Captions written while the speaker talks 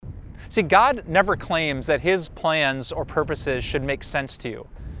See, God never claims that His plans or purposes should make sense to you.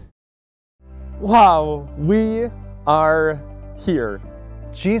 Wow, we are here.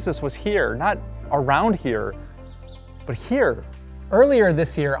 Jesus was here, not around here, but here. Earlier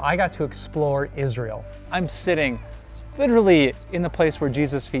this year, I got to explore Israel. I'm sitting literally in the place where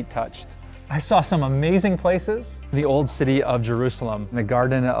Jesus' feet touched. I saw some amazing places. The old city of Jerusalem, the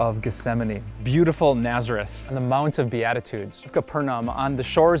Garden of Gethsemane, beautiful Nazareth, and the Mount of Beatitudes, Capernaum, on the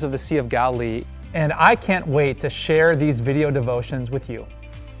shores of the Sea of Galilee. And I can't wait to share these video devotions with you.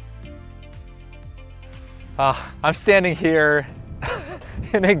 I'm standing here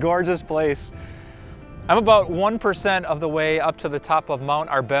in a gorgeous place. I'm about 1% of the way up to the top of Mount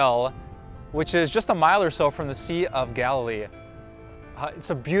Arbel, which is just a mile or so from the Sea of Galilee.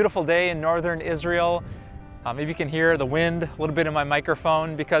 It's a beautiful day in northern Israel. Maybe you can hear the wind a little bit in my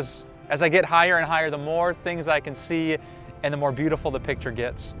microphone, because as I get higher and higher, the more things I can see and the more beautiful the picture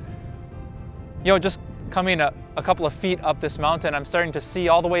gets. You know, just coming a couple of feet up this mountain, I'm starting to see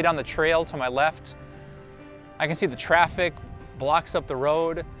all the way down the trail to my left. I can see the traffic blocks up the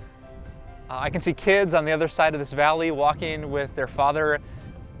road. I can see kids on the other side of this valley walking with their father.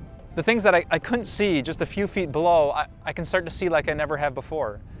 The things that I couldn't see just a few feet below, I can start to see like I never have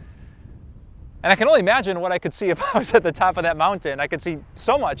before. And I can only imagine what I could see if I was at the top of that mountain. I could see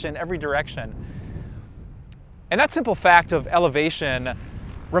so much in every direction. And that simple fact of elevation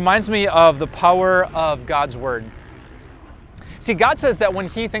reminds me of the power of God's Word. See, God says that when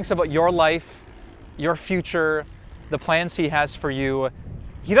He thinks about your life, your future, the plans He has for you,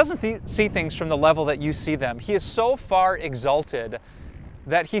 He doesn't see things from the level that you see them. He is so far exalted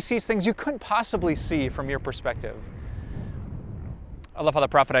that He sees things you couldn't possibly see from your perspective. I love how the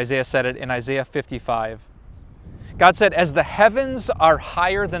prophet Isaiah said it in Isaiah 55. God said, "As the heavens are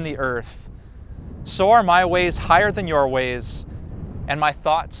higher than the earth, so are my ways higher than your ways, and my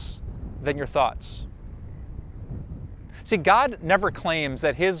thoughts than your thoughts." See, God never claims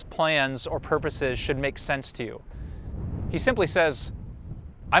that His plans or purposes should make sense to you. He simply says,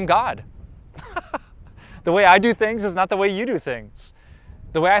 "I'm God." The way I do things is not the way you do things.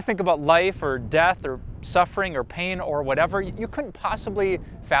 The way I think about life or death or suffering or pain or whatever, you couldn't possibly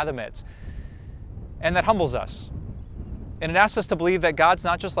fathom it. And that humbles us. And it asks us to believe that God's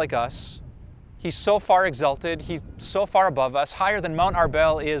not just like us. He's so far exalted, He's so far above us, higher than Mount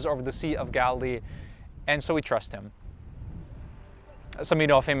Arbel is over the Sea of Galilee, and so we trust Him. Some of you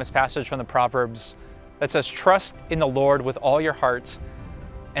know a famous passage from the Proverbs that says, "Trust in the Lord with all your heart,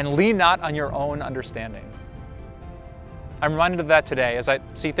 and lean not on your own understanding." I'm reminded of that today as I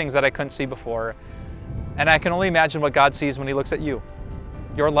see things that I couldn't see before. And I can only imagine what God sees when He looks at you,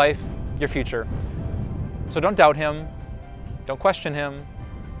 your life, your future. So don't doubt Him. Don't question Him.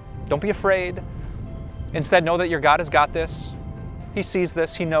 Don't be afraid. Instead, know that your God has got this. He sees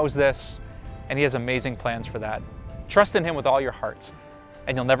this, He knows this, and He has amazing plans for that. Trust in Him with all your heart,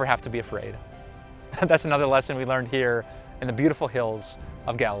 and you'll never have to be afraid. That's another lesson we learned here in the beautiful hills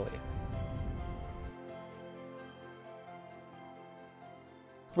of Galilee.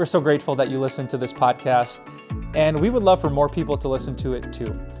 We're so grateful that you listened to this podcast, and we would love for more people to listen to it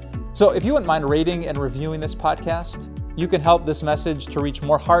too. So if you wouldn't mind rating and reviewing this podcast, you can help this message to reach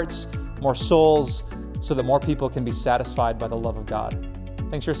more hearts, more souls, so that more people can be satisfied by the love of God.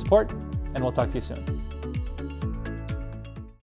 Thanks for your support, and we'll talk to you soon.